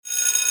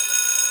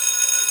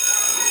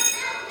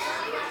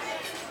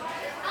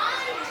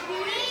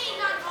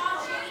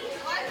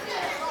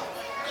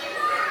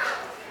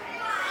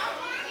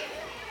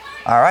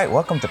All right,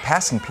 welcome to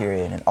Passing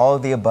Period and All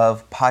of the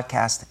Above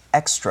Podcast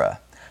Extra.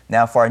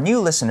 Now, for our new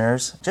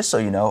listeners, just so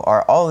you know,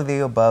 our All of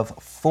the Above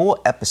full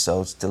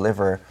episodes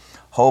deliver a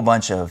whole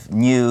bunch of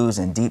news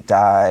and deep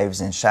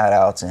dives and shout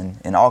outs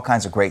and all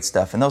kinds of great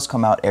stuff. And those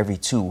come out every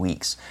 2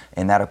 weeks.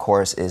 And that, of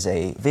course, is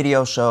a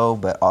video show,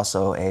 but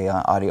also a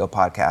audio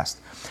podcast.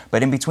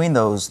 But in between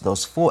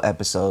those full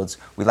episodes,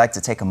 we like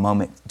to take a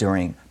moment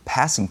during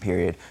Passing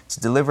Period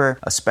to deliver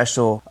a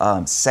special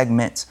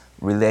segment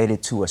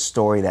related to a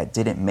story that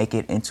didn't make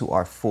it into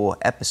our full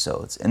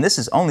episodes. And this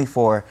is only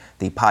for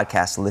the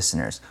podcast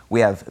listeners. We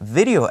have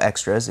video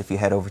extras if you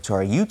head over to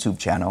our YouTube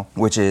channel,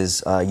 which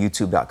is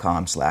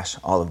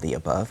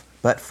youtube.com/alloftheabove.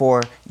 But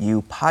for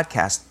you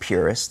podcast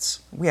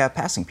purists, we have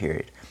Passing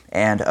Period.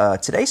 And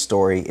today's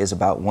story is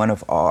about one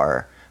of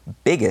our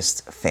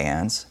biggest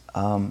fans,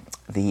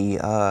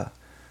 the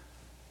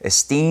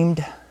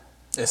esteemed.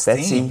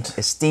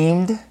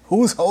 Esteemed.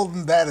 Who's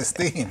holding that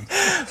esteem?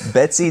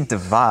 Betsy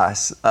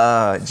DeVos.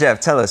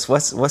 Jeff, tell us,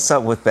 what's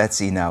up with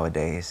Betsy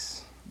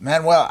nowadays?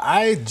 Man, well,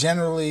 I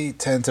generally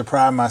tend to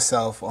pride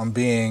myself on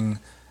being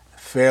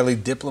fairly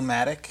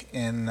diplomatic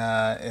in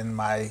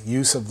my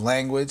use of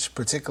language,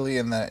 particularly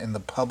in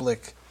the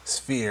public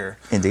sphere.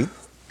 Indeed.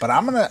 But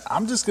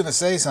I'm just gonna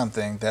say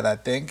something that I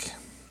think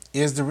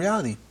is the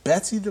reality.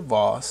 Betsy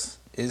DeVos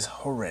is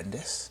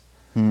horrendous.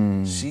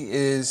 She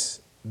is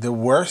the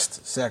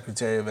worst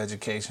Secretary of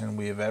Education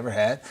we have ever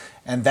had.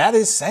 And that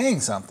is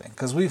saying something,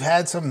 because we've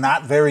had some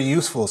not very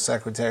useful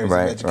Secretaries of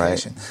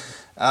Education.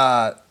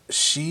 Right.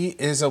 She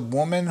is a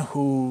woman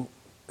who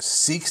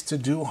seeks to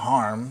do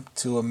harm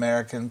to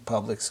American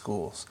public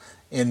schools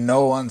in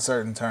no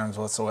uncertain terms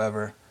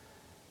whatsoever.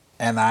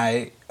 And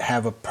I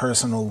have a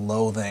personal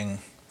loathing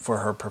for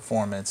her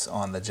performance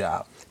on the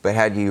job. But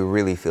how do you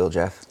really feel,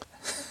 Jeff?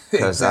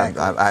 Because exactly.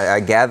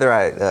 I gather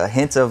a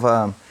hint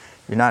of...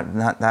 You're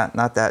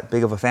not that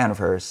big of a fan of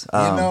hers.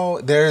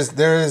 There's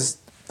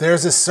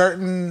a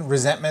certain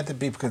resentment that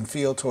people can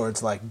feel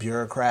towards like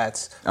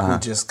bureaucrats who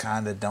just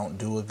kind of don't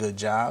do a good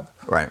job.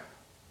 Right.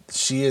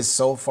 She is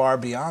so far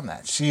beyond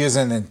that. She is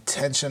an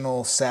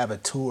intentional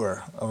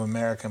saboteur of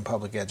American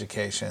public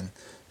education.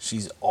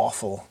 She's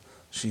awful.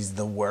 She's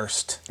the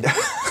worst.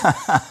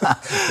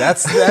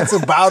 That's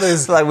about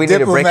as like we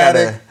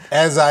diplomatic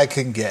as I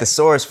can get.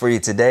 Thesaurus for you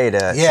today to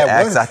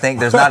ask. I think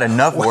there's not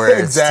enough words.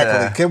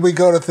 Exactly. Can we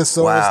go to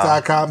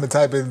thesaurus.com and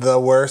type in the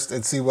worst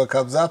and see what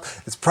comes up?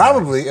 It's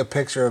probably a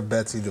picture of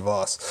Betsy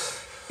DeVos.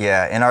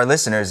 Yeah, and our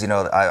listeners,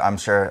 I'm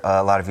sure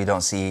a lot of you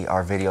don't see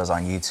our videos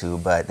on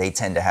YouTube, but they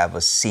tend to have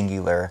a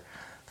singular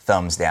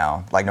thumbs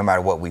down, like no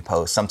matter what we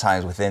post.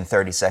 Sometimes within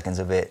 30 seconds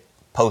of it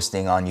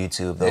posting on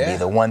YouTube, there'll be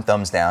the one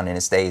thumbs down, and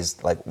it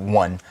stays like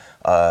one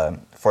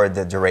for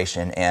the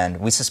duration.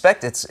 And we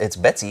suspect it's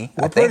Betsy.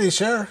 We're pretty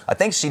sure. I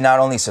think she not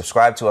only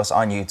subscribed to us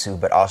on YouTube,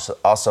 but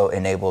also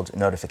enabled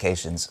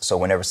notifications. So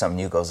whenever something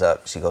new goes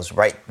up, she goes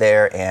right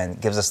there and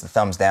gives us the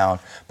thumbs down.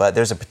 But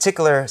there's a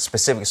particular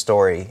specific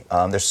story.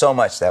 There's so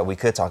much that we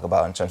could talk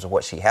about in terms of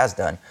what she has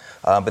done.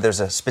 But there's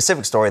a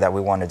specific story that we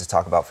wanted to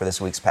talk about for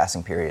this week's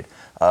Passing Period.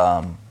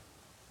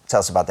 Tell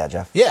us about that,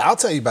 Jeff. Yeah, I'll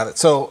tell you about it.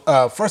 So,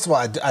 first of all,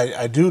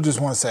 I do just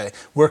want to say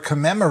we're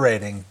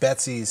commemorating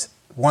Betsy's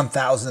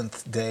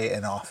 1,000th day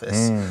in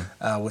office,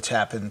 which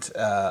happened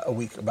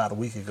about a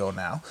week ago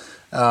now.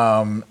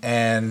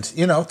 And,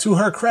 to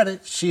her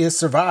credit, she has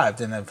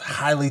survived in a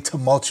highly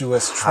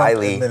tumultuous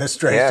Trump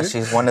administration. Yeah,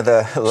 she's one of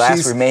the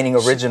last remaining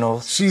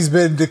originals. She's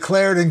been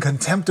declared in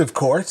contempt of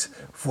court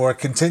for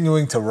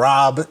continuing to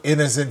rob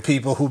innocent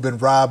people who've been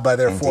robbed by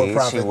their for-profit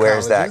colleges. She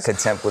wears that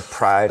contempt with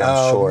pride,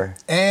 I'm sure.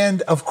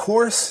 And, of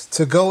course,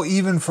 to go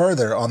even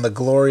further on the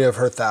glory of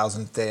her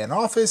 1,000th day in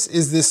office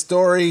is this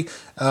story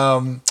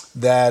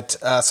that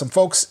some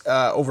folks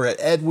over at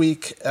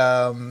EdWeek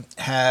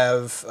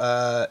have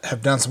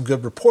done some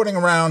good reporting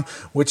around,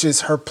 which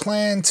is her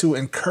plan to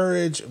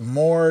encourage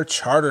more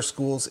charter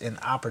schools in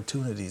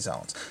opportunity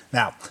zones.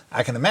 Now,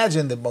 I can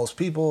imagine that most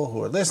people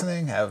who are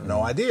listening have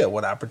no idea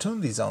what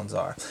opportunity zones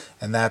are,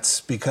 and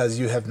that's because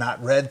you have not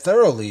read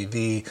thoroughly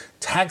the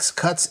Tax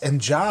Cuts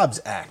and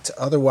Jobs Act,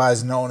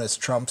 otherwise known as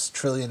Trump's $1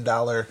 trillion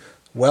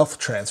wealth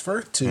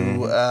transfer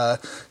to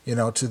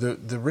to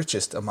the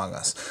richest among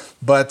us.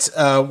 But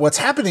what's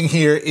happening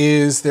here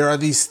is there are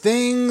these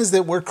things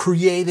that were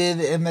created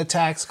in the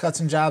Tax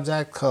Cuts and Jobs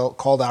Act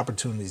called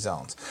opportunity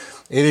zones.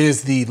 It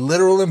is the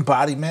literal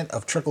embodiment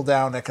of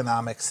trickle-down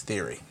economics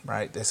theory,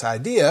 right? This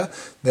idea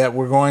that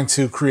we're going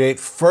to create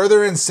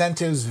further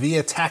incentives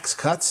via tax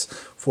cuts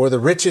for the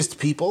richest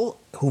people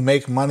who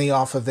make money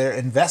off of their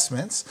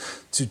investments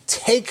to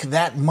take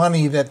that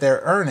money that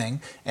they're earning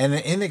and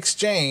in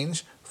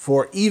exchange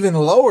for even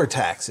lower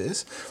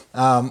taxes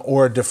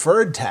or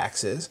deferred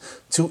taxes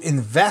to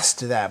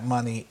invest that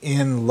money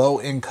in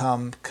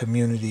low-income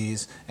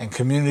communities and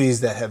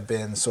communities that have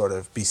been sort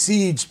of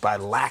besieged by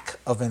lack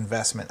of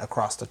investment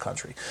across the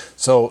country.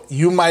 So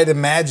you might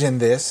imagine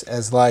this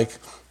as like,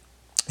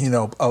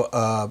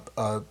 a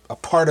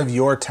part of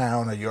your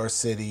town or your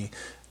city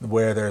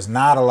where there's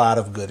not a lot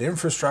of good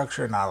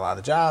infrastructure, not a lot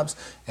of jobs.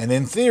 And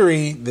in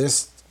theory,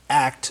 this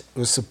act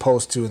was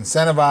supposed to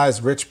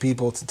incentivize rich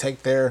people to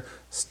take their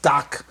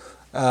stock,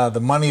 the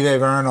money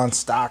they've earned on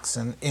stocks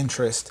and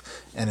interest,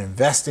 and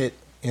invest it,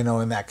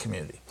 in that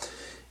community.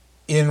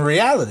 In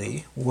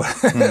reality,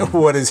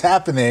 what is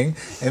happening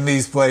in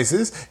these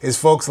places is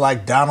folks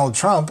like Donald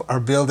Trump are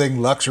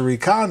building luxury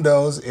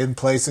condos in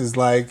places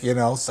like,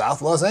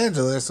 South Los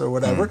Angeles or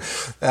whatever.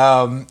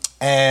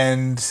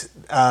 And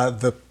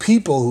the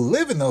people who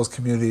live in those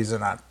communities are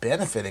not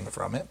benefiting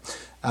from it.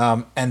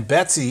 And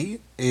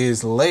Betsy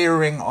is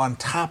layering on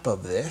top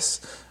of this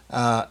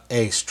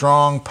a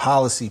strong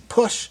policy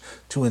push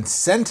to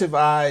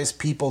incentivize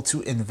people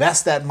to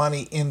invest that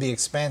money in the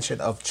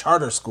expansion of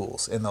charter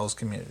schools in those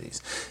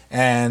communities.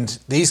 And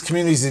these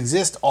communities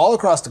exist all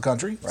across the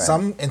country,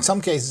 right. In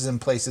some cases in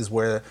places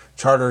where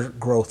charter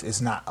growth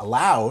is not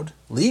allowed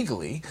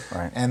legally,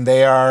 right. And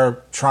they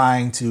are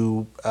trying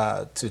to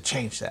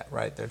change that,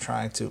 right? They're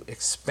trying to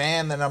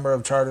expand the number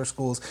of charter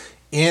schools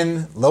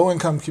in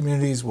low-income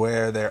communities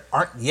where there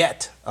aren't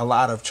yet a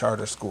lot of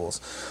charter schools.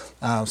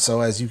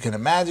 So as you can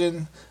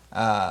imagine,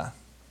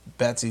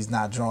 Betsy's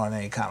not drawing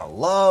any kind of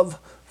love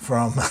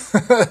from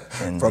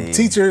from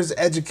teachers,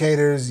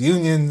 educators,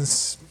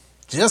 unions,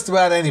 just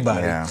about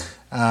anybody. Yeah.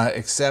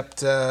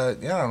 Except, I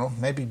don't know,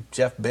 maybe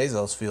Jeff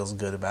Bezos feels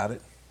good about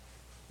it.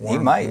 He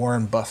might.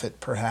 Warren Buffett,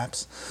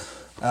 perhaps.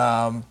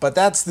 But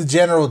that's the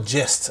general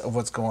gist of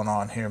what's going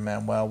on here,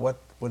 Manuel. What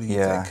do you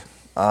think?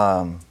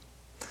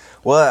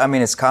 Well, I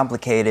mean, it's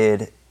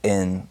complicated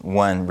in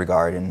one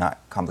regard and not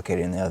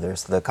complicated in the other.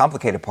 So the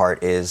complicated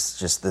part is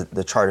just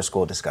the charter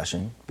school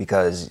discussion,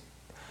 because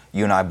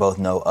you and I both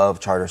know of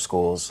charter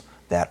schools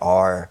that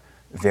are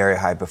very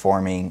high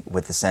performing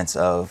with the sense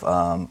of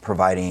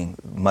providing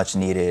much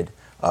needed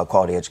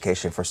quality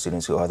education for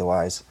students who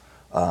otherwise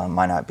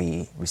might not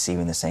be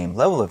receiving the same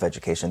level of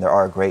education. There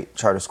are great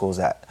charter schools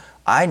that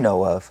I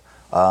know of.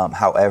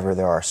 However,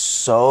 there are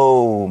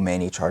so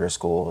many charter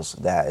schools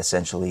that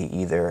essentially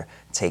either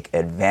take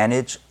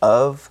advantage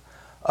of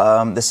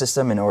the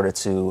system in order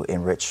to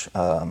enrich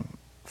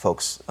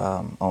folks'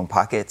 own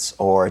pockets,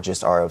 or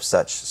just are of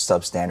such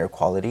substandard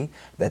quality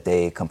that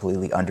they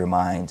completely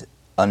undermine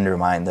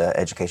the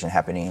education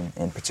happening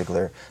in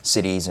particular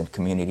cities and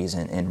communities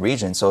and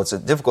regions. So it's a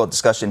difficult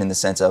discussion in the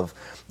sense of,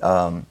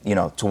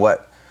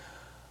 to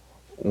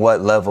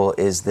what level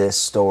is this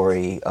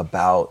story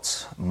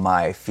about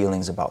my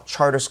feelings about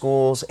charter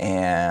schools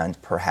and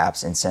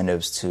perhaps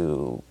incentives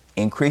to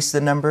increase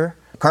the number.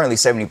 Currently,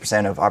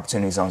 70% of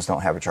opportunity zones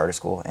don't have a charter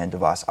school, and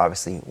DeVos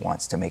obviously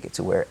wants to make it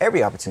to where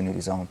every opportunity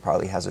zone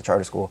probably has a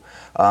charter school.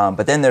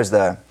 But then there's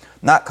the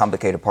not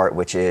complicated part,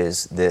 which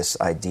is this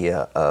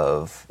idea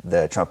of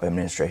the Trump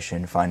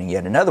administration finding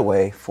yet another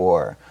way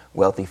for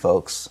wealthy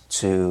folks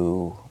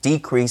to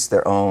decrease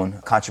their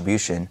own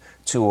contribution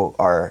to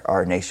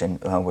our nation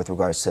with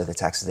regards to the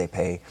taxes they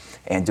pay,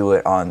 and do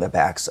it on the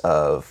backs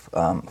of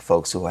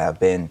folks who have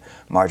been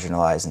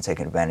marginalized and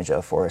taken advantage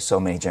of for so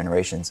many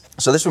generations.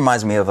 So this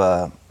reminds me of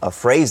a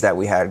phrase that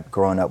we had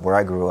growing up where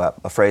I grew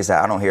up, a phrase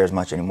that I don't hear as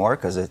much anymore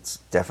because it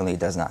definitely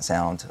does not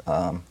sound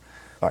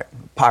right.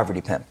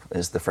 Poverty pimp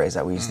is the phrase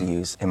that we used to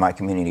use in my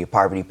community. A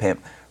poverty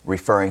pimp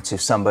referring to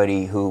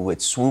somebody who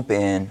would swoop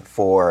in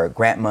for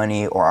grant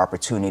money or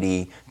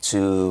opportunity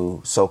to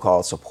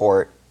so-called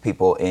support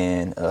people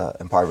in an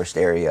impoverished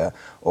area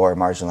or a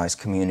marginalized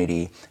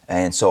community.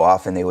 And so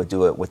often they would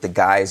do it with the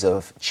guise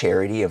of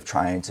charity, of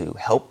trying to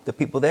help the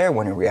people there,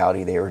 when in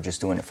reality they were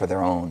just doing it for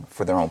their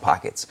own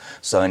pockets.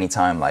 So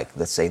anytime, like,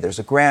 let's say there's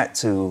a grant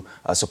to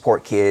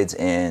support kids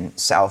in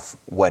South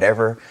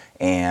whatever,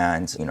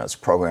 and this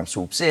program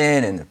swoops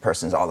in and the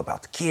person's all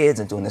about the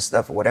kids and doing this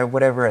stuff or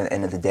whatever, at the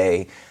end of the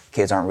day,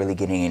 kids aren't really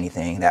getting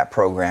anything. That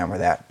program or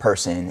that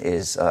person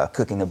is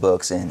cooking the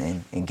books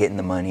and getting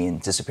the money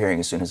and disappearing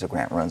as soon as the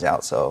grant runs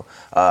out. So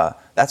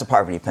that's a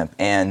poverty pimp.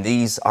 And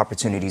these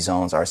opportunity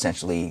zones are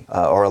essentially,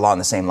 or along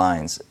the same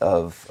lines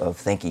of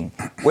thinking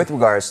with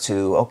regards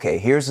to, okay,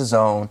 here's a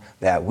zone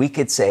that we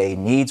could say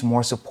needs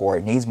more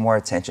support, needs more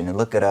attention, and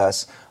look at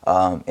us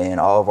and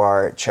all of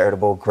our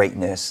charitable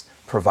greatness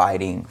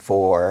providing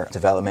for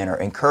development or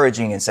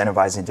encouraging,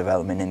 incentivizing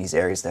development in these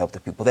areas to help the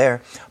people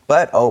there.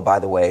 But, oh, by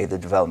the way, the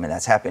development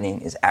that's happening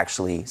is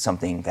actually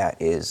something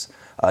that is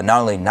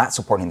not only not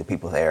supporting the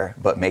people there,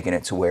 but making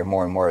it to where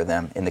more and more of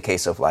them, in the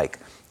case of like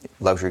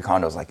luxury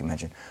condos, like you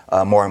mentioned,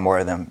 more and more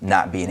of them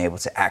not being able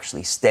to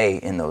actually stay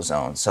in those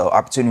zones. So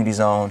opportunity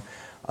zone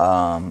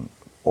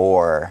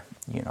or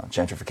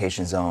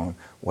gentrification zone,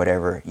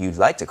 whatever you'd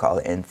like to call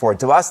it. And for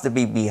DeVos to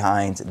be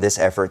behind this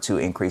effort to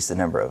increase the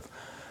number of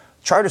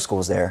charter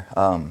schools there,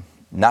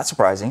 not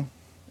surprising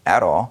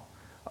at all.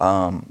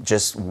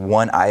 Just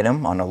one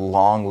item on a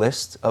long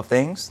list of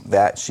things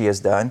that she has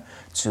done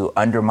to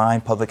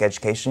undermine public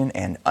education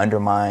and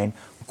undermine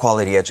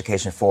quality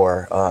education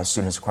for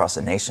students across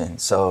the nation.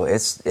 So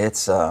it's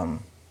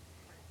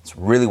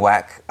really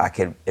whack. I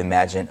could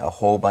imagine a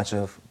whole bunch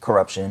of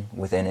corruption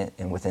within it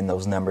and within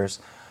those numbers,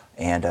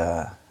 and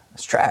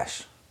it's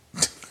trash.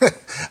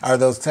 Are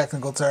those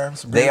technical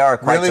terms? They are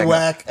quite really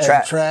whack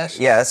and trash.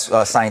 Yeah,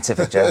 that's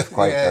scientific, Jeff.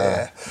 Quite.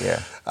 Yeah.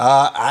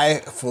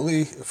 I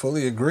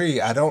fully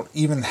agree. I don't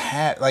even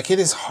have it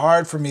is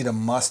hard for me to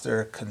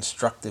muster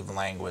constructive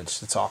language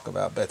to talk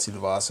about Betsy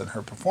DeVos and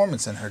her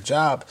performance and her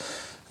job.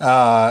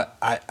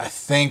 I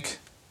think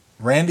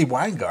Randy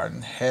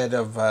Weingarten, head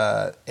of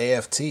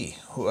AFT,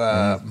 who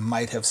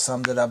might have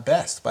summed it up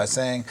best by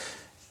saying,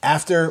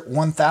 after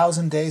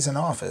 1,000 days in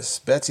office,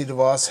 Betsy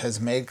DeVos has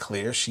made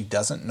clear she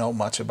doesn't know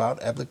much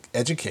about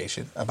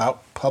education,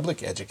 about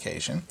public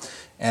education,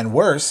 and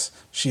worse,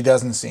 she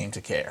doesn't seem to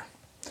care.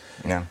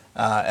 Yeah.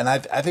 And I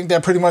think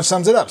that pretty much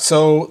sums it up.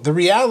 So the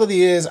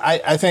reality is,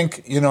 I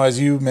think, as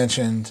you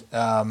mentioned,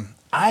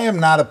 I am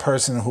not a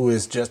person who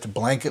is just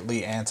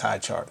blanketly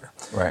anti-charter.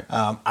 Right.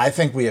 I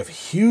think we have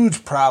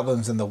huge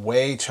problems in the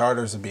way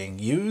charters are being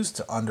used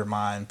to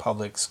undermine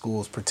public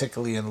schools,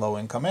 particularly in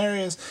low-income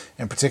areas,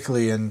 and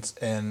particularly in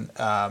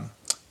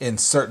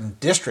certain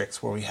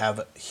districts where we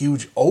have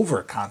huge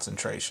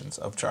over-concentrations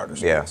of charter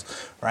schools. Yeah.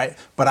 Right.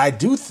 But I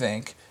do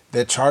think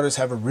that charters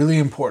have a really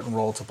important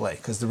role to play,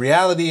 because the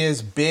reality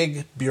is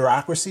big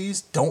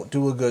bureaucracies don't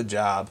do a good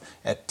job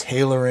at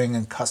tailoring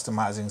and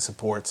customizing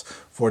supports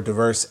for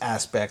diverse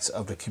aspects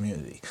of the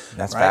community.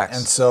 That's right? facts.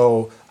 And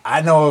so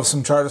I know of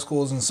some charter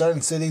schools in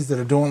certain cities that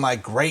are doing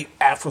like great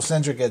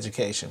Afrocentric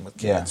education with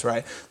kids,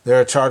 right? There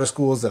are charter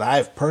schools that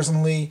I've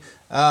personally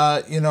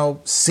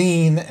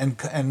seen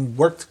and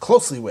worked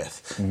closely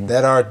with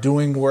that are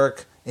doing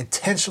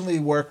intentionally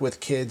work with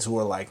kids who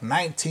are like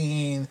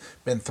 19,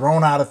 been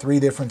thrown out of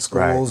 3 different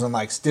schools, and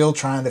like still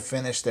trying to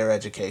finish their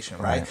education,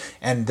 right?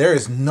 And there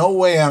is no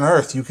way on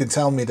earth you can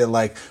tell me that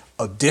like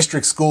a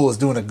district school is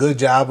doing a good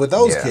job with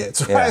those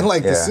kids,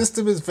 right? The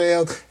system has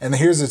failed, and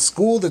here's a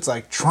school that's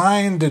like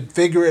trying to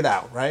figure it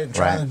out, right? And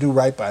trying to do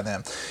right by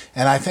them.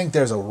 And I think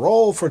there's a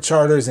role for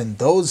charters in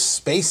those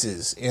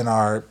spaces in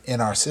our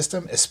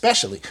system,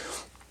 especially.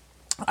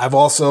 I've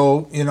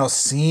also,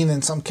 seen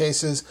in some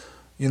cases,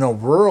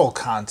 rural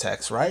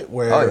context, right?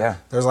 Where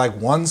there's like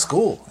one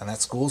school, and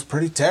that school's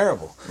pretty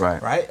terrible,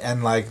 right?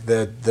 And like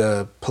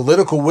the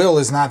political will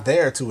is not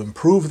there to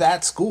improve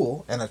that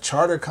school, and a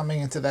charter coming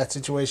into that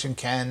situation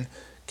can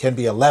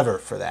be a lever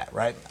for that,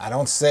 right? I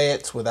don't say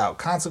it's without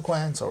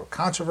consequence or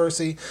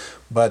controversy,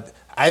 but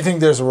I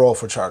think there's a role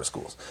for charter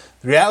schools.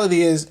 The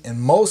reality is,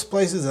 in most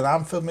places that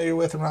I'm familiar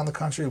with around the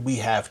country, we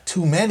have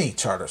too many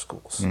charter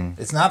schools.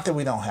 It's not that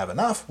we don't have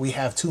enough, we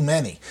have too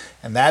many.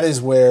 And that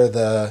is where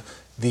the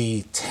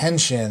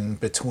tension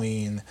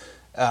between,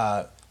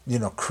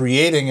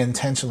 creating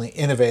intentionally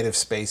innovative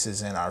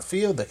spaces in our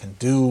field that can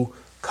do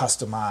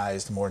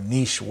customized, more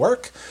niche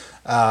work,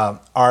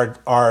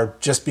 are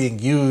just being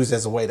used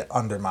as a way to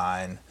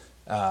undermine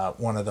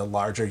one of the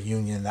larger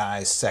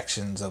unionized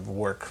sections of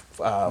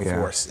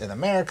workforce in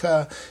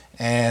America,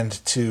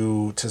 and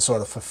to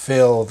sort of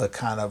fulfill the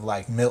kind of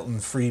like Milton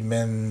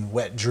Friedman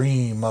wet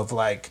dream of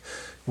like,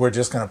 we're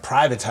just going to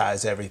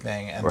privatize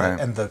everything,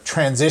 and the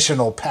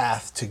transitional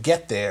path to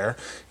get there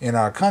in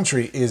our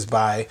country is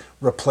by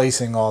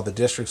replacing all the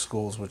district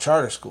schools with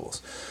charter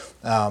schools.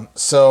 I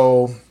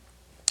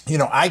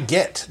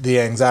get the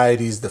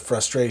anxieties, the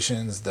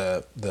frustrations,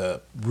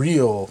 the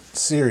real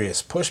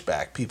serious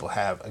pushback people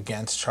have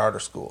against charter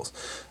schools,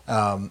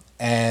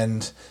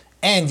 and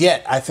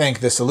yet I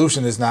think the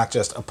solution is not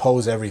just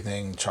oppose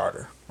everything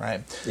charter.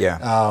 Right.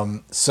 Yeah.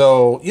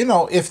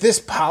 If this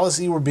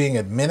policy were being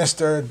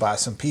administered by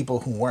some people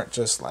who weren't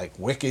just like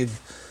wicked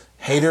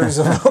haters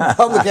of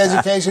public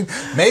education,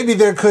 maybe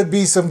there could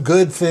be some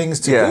good things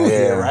to do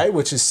here, right?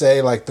 Which is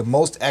say, like, the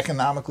most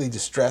economically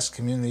distressed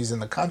communities in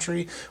the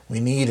country, we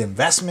need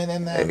investment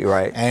in them,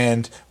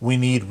 and we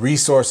need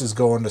resources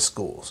going to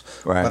schools.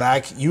 Right.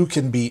 But you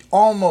can be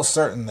almost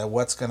certain that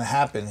what's going to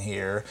happen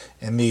here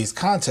in these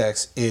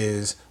contexts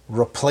is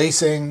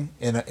replacing,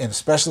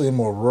 especially in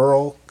more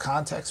rural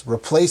contexts,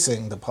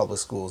 replacing the public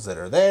schools that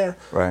are there,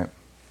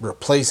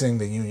 replacing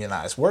the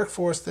unionized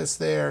workforce that's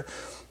there,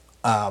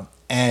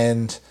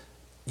 and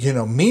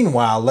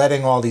meanwhile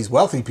letting all these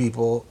wealthy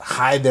people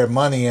hide their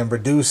money and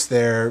reduce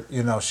their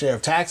share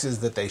of taxes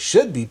that they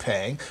should be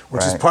paying,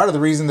 which is part of the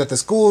reason that the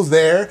schools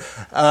there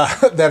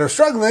that are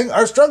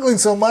struggling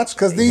so much,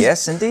 because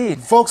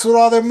these folks with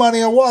all their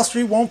money on Wall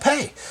Street won't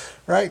pay.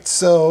 Right.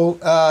 So,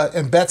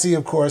 and Betsy,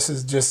 of course,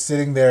 is just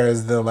sitting there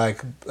as the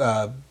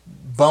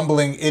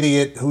bumbling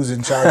idiot who's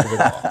in charge of it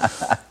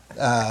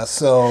all.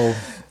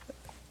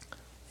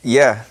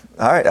 Yeah.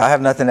 All right. I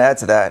have nothing to add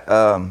to that.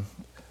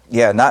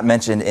 Not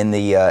mentioned in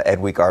the Ed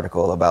Week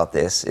article about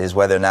this is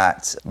whether or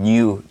not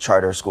new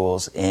charter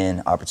schools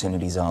in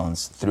opportunity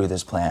zones through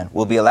this plan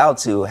will be allowed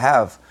to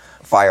have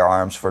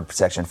firearms for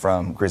protection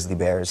from grizzly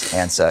bears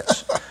and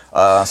such.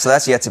 So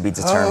that's yet to be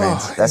determined.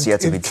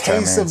 In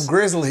case of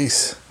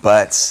grizzlies.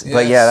 But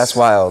yeah, that's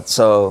wild.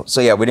 So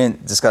we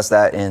didn't discuss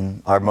that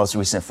in our most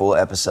recent full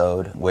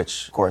episode,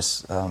 which of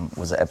course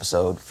was an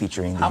episode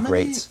featuring the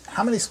greats.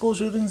 How many school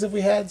shootings have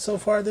we had so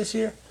far this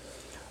year?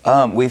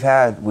 We've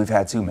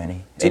had too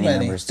many. Too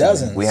many. Numbers,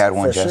 dozens. We had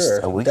one for just sure.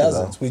 a week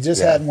dozens. ago. We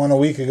just had one a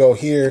week ago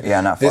here.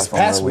 Yeah, not far this from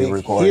past where we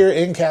week record. here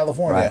in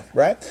California,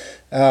 right?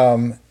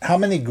 How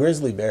many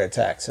grizzly bear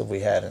attacks have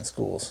we had in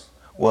schools?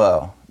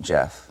 Well,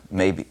 Jeff,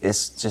 maybe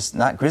it's just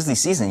not grizzly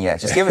season yet.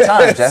 Just give it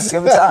time, Jeff.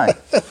 Give it time.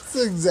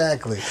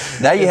 Exactly.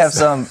 Now you're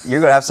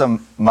gonna have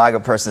some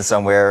MAGA person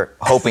somewhere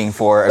hoping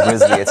for a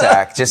grizzly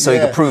attack just so he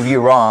can prove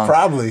you wrong.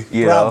 Probably.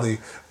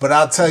 But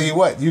I'll tell you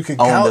what, you could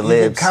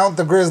count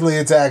the grizzly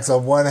attacks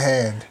on one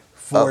hand.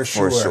 For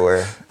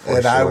sure.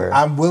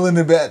 I'm willing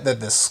to bet that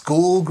the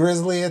school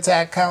grizzly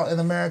attack count in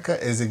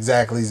America is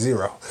exactly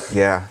 0.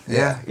 Yeah.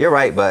 You're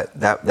right, but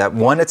that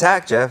one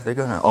attack, Jeff, they're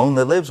gonna own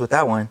the libs with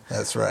that one.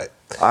 That's right.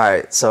 All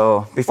right,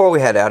 so before we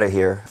head out of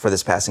here for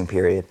this passing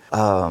period,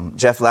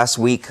 Jeff, last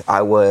week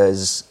I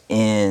was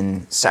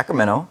in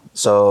Sacramento.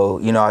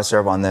 So, I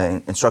serve on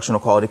the Instructional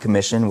Quality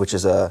Commission, which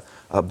is a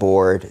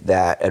board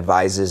that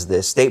advises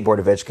the State Board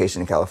of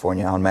Education in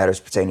California on matters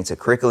pertaining to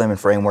curriculum and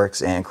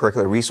frameworks and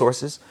curricular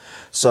resources.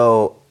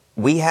 So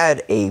we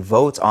had a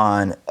vote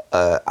on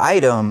an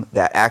item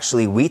that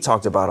actually we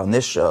talked about on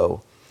this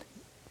show.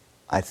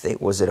 I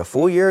think, was it a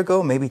full year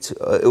ago? Maybe two,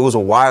 it was a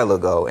while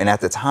ago. And at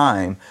the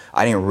time,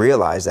 I didn't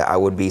realize that I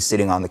would be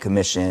sitting on the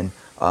commission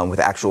with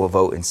actual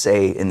vote and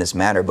say in this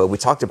matter. But we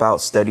talked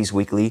about Studies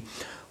Weekly,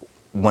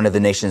 one of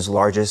the nation's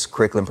largest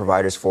curriculum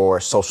providers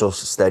for social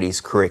studies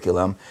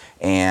curriculum.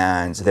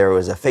 And there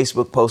was a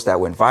Facebook post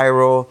that went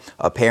viral.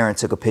 A parent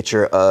took a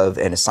picture of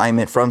an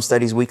assignment from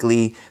Studies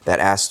Weekly that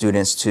asked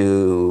students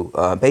to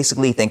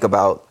basically think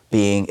about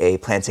being a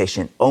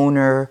plantation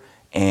owner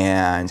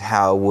and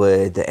how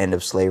would the end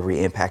of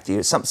slavery impact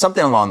you?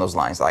 Something along those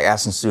lines, like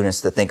asking students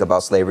to think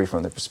about slavery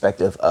from the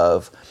perspective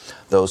of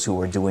those who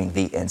were doing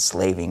the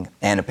enslaving.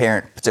 And a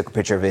parent took a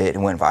picture of it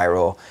and went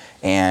viral.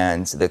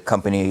 And the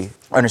company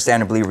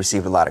understandably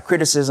received a lot of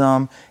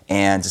criticism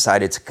and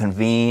decided to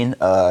convene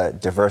a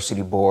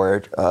diversity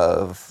board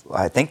of,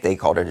 I think they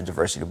called it a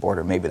diversity board,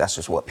 or maybe that's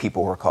just what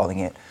people were calling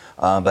it.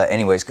 But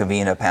anyways,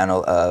 convene a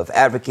panel of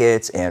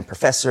advocates and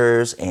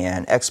professors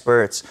and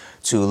experts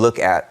to look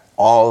at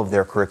all of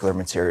their curricular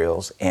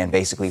materials and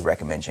basically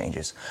recommend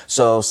changes.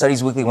 So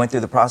Studies Weekly went through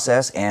the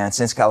process, and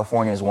since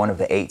California is one of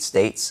the 8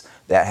 states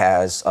that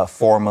has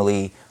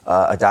formally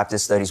adopted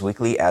Studies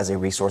Weekly as a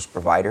resource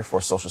provider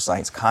for social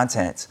science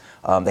content,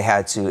 they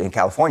had to, in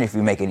California, if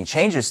you make any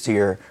changes to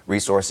your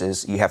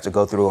resources, you have to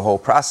go through a whole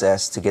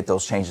process to get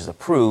those changes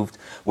approved,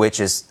 which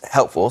is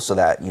helpful so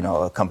that,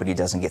 a company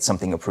doesn't get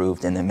something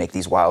approved and then make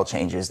these wild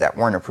changes that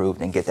weren't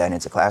approved and get that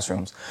into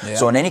classrooms. Yeah.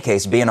 So in any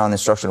case, being on the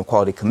Instructional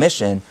Quality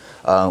Commission,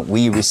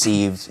 we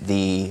received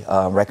the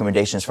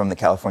recommendations from the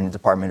California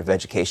Department of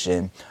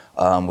Education,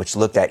 which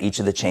looked at each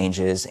of the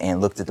changes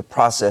and looked at the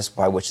process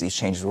by which these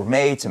changes were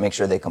made to make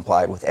sure they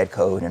complied with Ed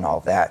Code and all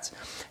of that.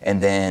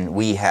 And then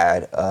we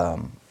had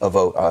a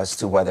vote as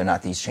to whether or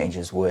not these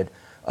changes would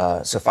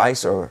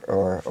suffice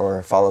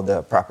or follow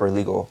the proper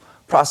legal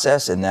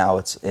process, and now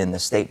it's in the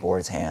state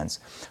board's hands.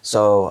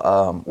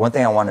 So one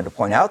thing I wanted to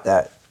point out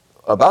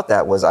about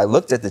that was I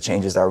looked at the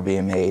changes that were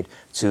being made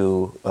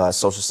to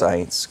social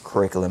science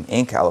curriculum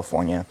in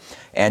California.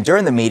 And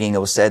during the meeting, it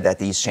was said that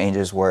the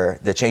changes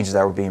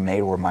that were being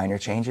made were minor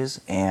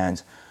changes.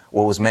 And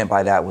what was meant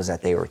by that was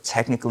that they were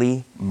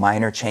technically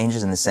minor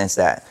changes in the sense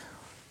that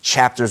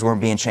chapters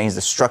weren't being changed,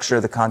 the structure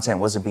of the content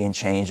wasn't being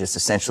changed. It's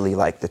essentially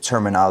like the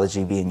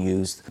terminology being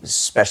used,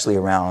 especially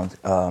around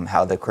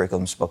how the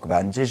curriculum spoke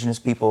about indigenous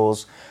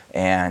peoples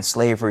and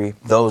slavery.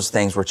 Those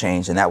things were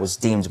changed, and that was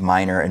deemed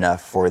minor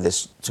enough for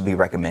this to be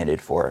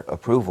recommended for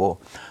approval.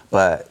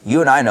 But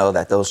you and I know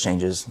that those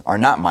changes are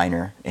not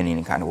minor in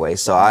any kind of way.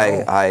 So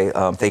I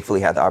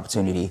thankfully had the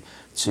opportunity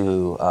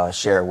to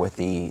share with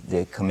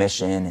the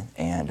commission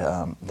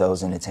and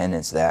those in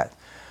attendance that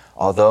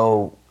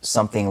although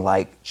something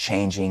like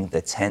changing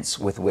the tense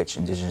with which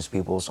indigenous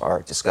peoples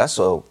are discussed.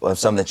 So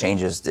some of the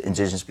changes, the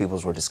indigenous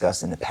peoples were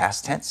discussed in the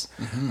past tense,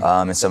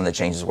 and some of the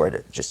changes were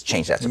to just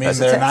change that to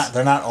present tense.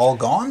 They're not all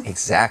gone?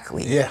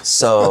 Exactly. Yeah.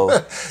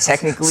 So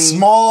technically...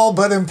 Small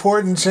but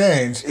important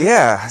change.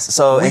 Yeah.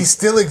 So we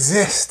still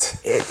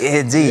exist.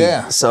 Indeed.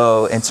 Yeah.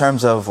 So in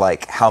terms of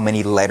like how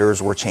many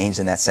letters were changed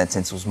in that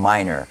sentence was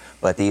minor,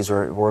 but these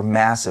were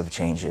massive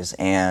changes.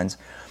 And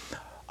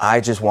I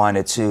just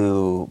wanted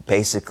to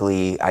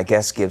basically, I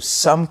guess, give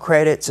some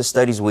credit to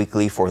Studies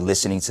Weekly for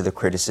listening to the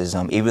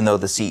criticism, even though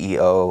the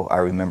CEO, I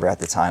remember at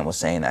the time, was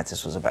saying that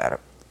this was about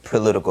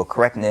political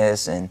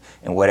correctness and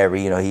whatever.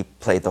 He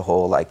played the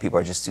whole, like, people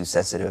are just too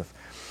sensitive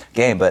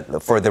game.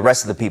 But for the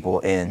rest of the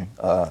people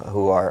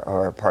who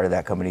are part of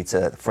that company,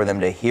 for them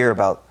to hear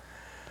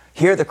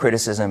the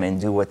criticism and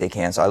do what they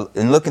can. So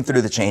in looking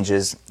through the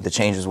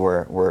changes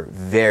were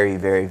very,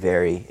 very,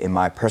 very, in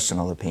my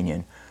personal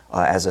opinion,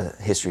 as a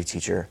history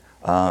teacher,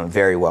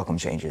 very welcome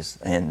changes.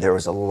 And there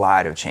was a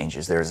lot of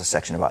changes. There was a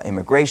section about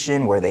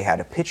immigration where they had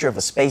a picture of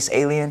a space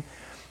alien.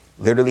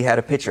 literally had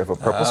a picture of a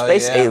purple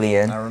space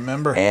alien. I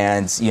remember.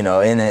 And, you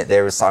know, in it,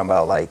 they were talking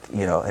about, like,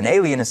 you know, an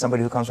alien is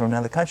somebody who comes from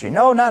another country.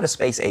 No, not a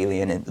space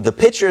alien. And the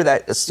picture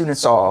that a student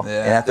saw in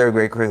that third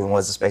grade curriculum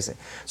was a space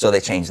alien. So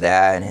they changed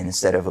that, and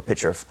instead of a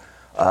picture of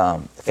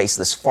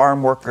faceless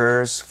farm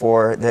workers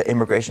for the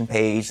immigration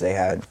page, they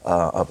had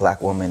a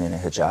black woman in a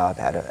hijab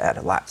at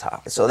a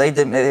laptop. So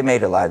they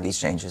made a lot of these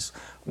changes,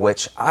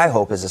 which I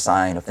hope is a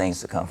sign of things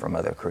to come from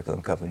other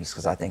curriculum companies,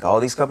 because I think all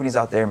these companies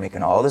out there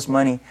making all this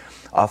money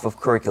off of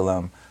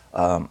curriculum,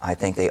 I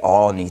think they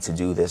all need to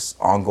do this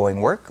ongoing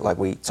work. Like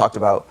we talked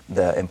about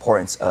the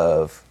importance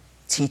of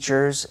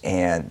teachers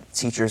and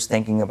teachers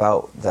thinking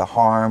about the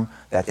harm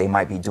that they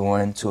might be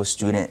doing to a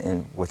student,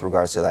 and with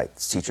regards to like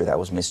teacher that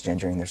was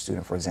misgendering their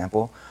student, for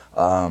example.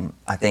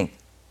 I think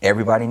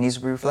everybody needs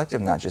to be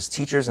reflective, not just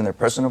teachers and their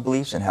personal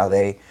beliefs and how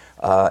they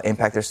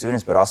impact their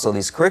students, but also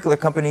these curricular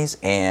companies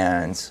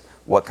and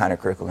what kind of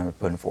curriculum we're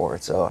putting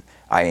forward. So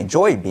I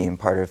enjoyed being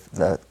part of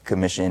the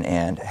commission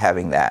and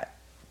having that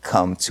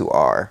come to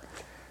our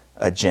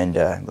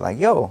agenda. Like,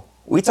 yo,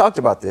 we talked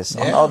about this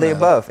on All the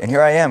Above, and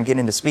here I am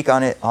getting to speak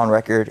on it on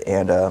record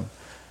and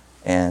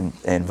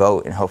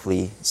vote, and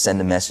hopefully send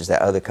a message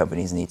that other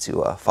companies need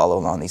to follow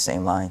along these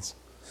same lines.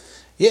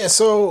 Yeah,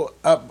 so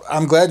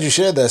I'm glad you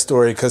shared that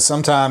story, because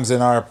sometimes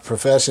in our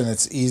profession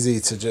it's easy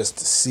to just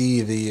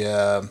see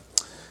the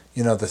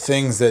the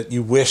things that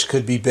you wish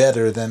could be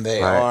better than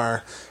they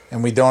are,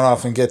 and we don't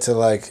often get to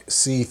like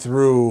see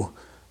through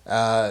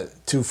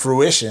to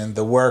fruition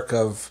the work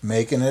of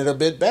making it a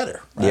bit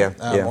better, right?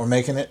 Or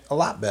making it a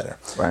lot better.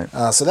 Right.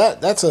 So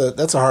that's a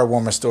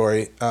heartwarming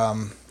story.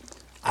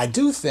 I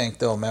do think,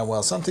 though,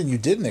 Manuel, something you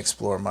didn't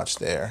explore much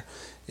there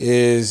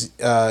is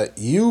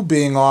you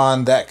being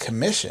on that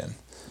commission.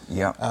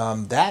 Yeah.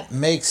 That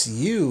makes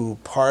you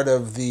part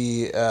of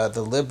the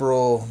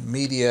liberal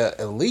media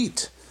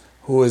elite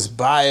who is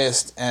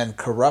biased and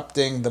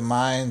corrupting the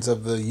minds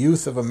of the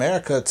youth of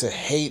America to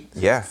hate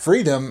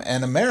freedom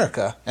and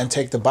America and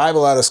take the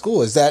Bible out of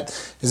school. Is that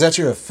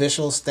your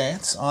official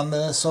stance on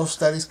the social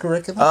studies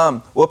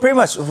curriculum? Well, pretty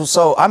much.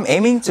 So I'm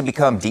aiming to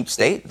become deep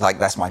state. Like,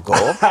 that's my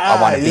goal.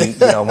 I want to be,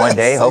 one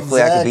day,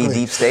 hopefully I could be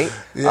deep state.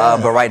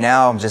 But right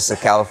now I'm just a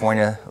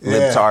California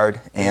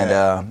libtard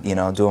and,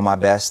 doing my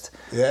best.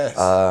 Yes.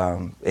 A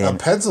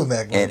pencil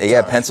neck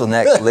libtard. Pencil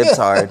neck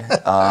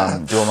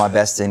libtard. Doing my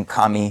best in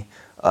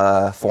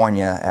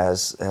California,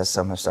 as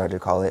some have started to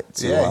call it.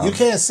 You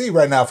can't see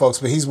right now, folks,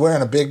 but he's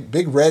wearing a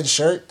big red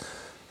shirt.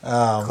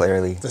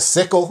 Clearly. The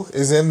sickle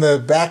is in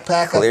the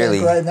backpack, clearly,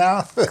 I think, right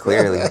now.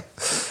 Clearly.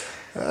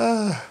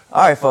 All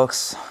right,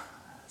 folks.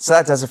 So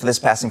that does it for this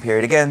passing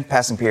period. Again,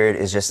 passing period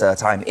is just a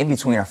time in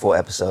between our full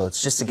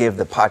episodes, just to give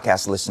the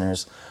podcast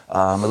listeners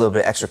a little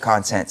bit of extra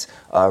content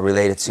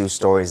related to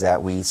stories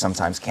that we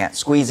sometimes can't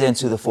squeeze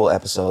into the full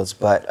episodes.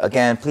 But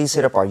again, please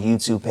hit up our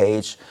YouTube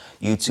page,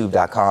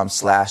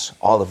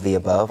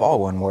 youtube.com/alloftheabove, all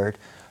one word,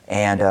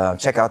 and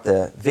check out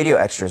the video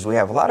extras. We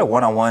have a lot of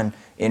one-on-one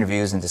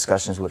interviews and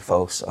discussions with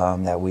folks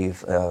that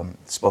we've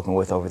spoken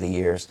with over the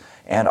years.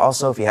 And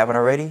also, if you haven't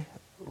already,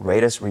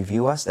 rate us,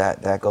 review us.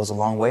 That goes a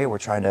long way. We're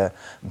trying to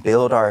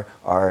build our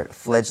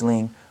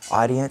fledgling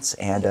audience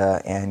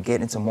and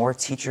get into more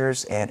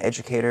teachers and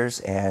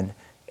educators and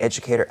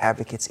educator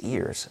advocates'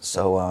 ears.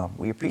 So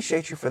we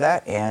appreciate you for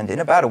that. And in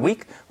about a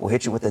week, we'll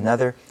hit you with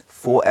another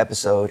full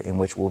episode in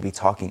which we'll be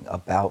talking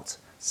about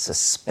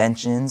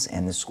suspensions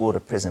and the school to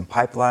prison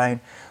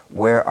pipeline.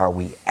 Where are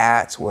we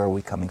at? Where are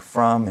we coming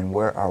from? And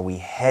where are we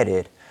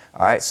headed?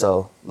 All right,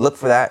 so look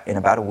for that in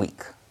about a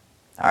week.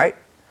 All right,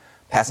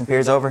 passing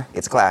period's over.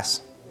 Get to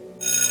class.